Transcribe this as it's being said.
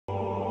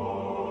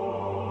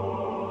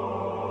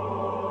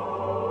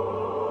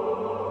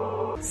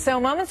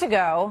So moments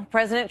ago,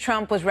 President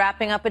Trump was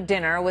wrapping up a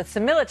dinner with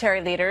some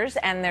military leaders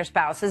and their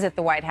spouses at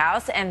the White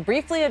House and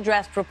briefly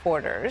addressed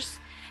reporters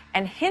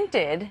and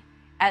hinted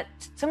at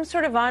some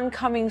sort of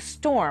oncoming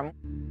storm.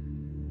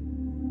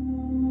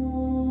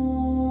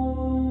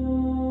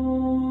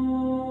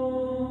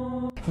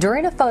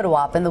 During a photo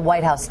op in the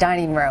White House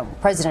dining room,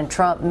 President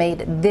Trump made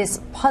this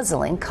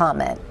puzzling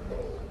comment.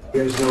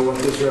 You guys know what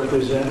this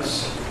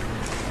represents?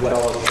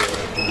 Well,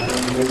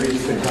 maybe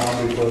it's the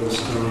calm before the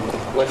storm.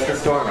 What's the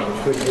storming?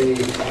 Could be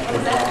the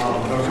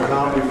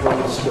calm before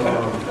the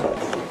storm.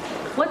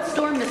 What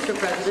storm, Mr.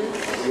 President?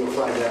 You'll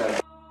find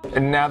out.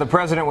 And now the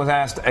president was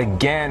asked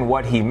again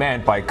what he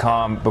meant by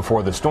calm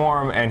before the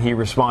storm, and he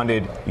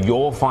responded,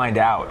 "You'll find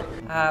out."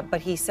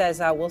 But he says,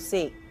 we'll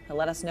see. He'll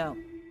let us know.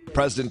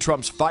 President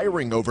Trump's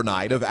firing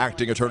overnight of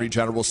acting Attorney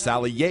General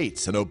Sally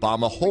Yates, an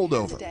Obama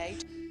holdover.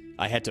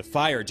 I had to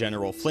fire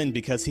General Flynn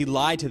because he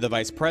lied to the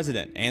vice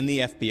president and the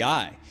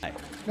FBI.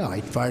 No, I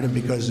fired him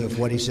because of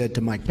what he said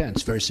to Mike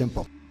Pence. Very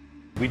simple.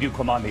 We do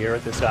come on the air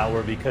at this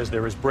hour because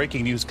there is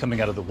breaking news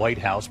coming out of the White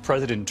House.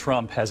 President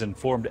Trump has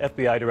informed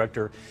FBI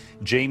Director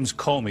James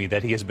Comey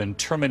that he has been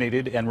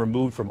terminated and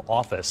removed from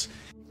office.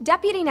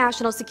 Deputy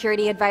National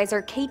Security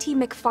Advisor Katie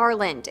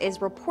McFarland is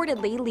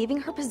reportedly leaving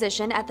her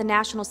position at the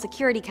National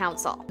Security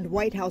Council. And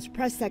White House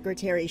Press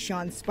Secretary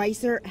Sean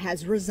Spicer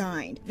has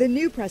resigned. The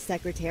new press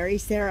secretary,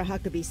 Sarah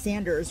Huckabee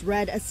Sanders,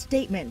 read a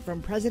statement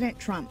from President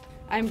Trump.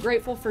 I'm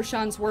grateful for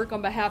Sean's work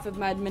on behalf of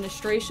my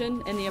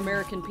administration and the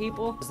American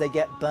people. They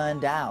get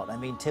burned out. I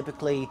mean,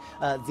 typically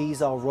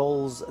these are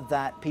roles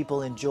that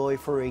people enjoy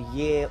for a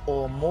year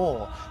or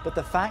more. But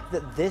the fact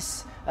that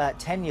this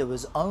tenure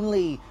was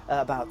only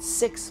about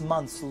 6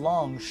 months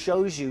long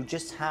shows you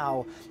just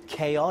how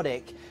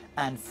chaotic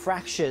and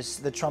fractious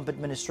the Trump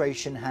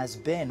administration has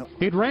been.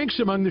 It ranks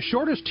among the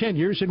shortest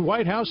tenures in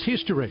White House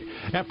history.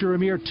 After a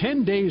mere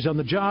 10 days on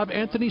the job,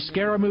 Anthony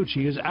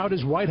Scaramucci is out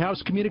as White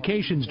House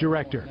communications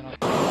director.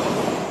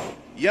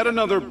 Yet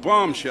another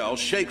bombshell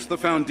shakes the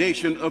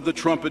foundation of the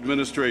Trump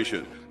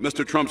administration.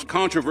 Mr. Trump's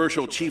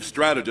controversial chief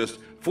strategist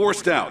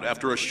forced out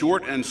after a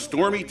short and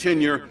stormy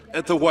tenure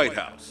at the White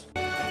House.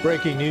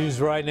 Breaking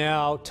news right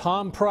now,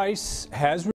 Tom Price has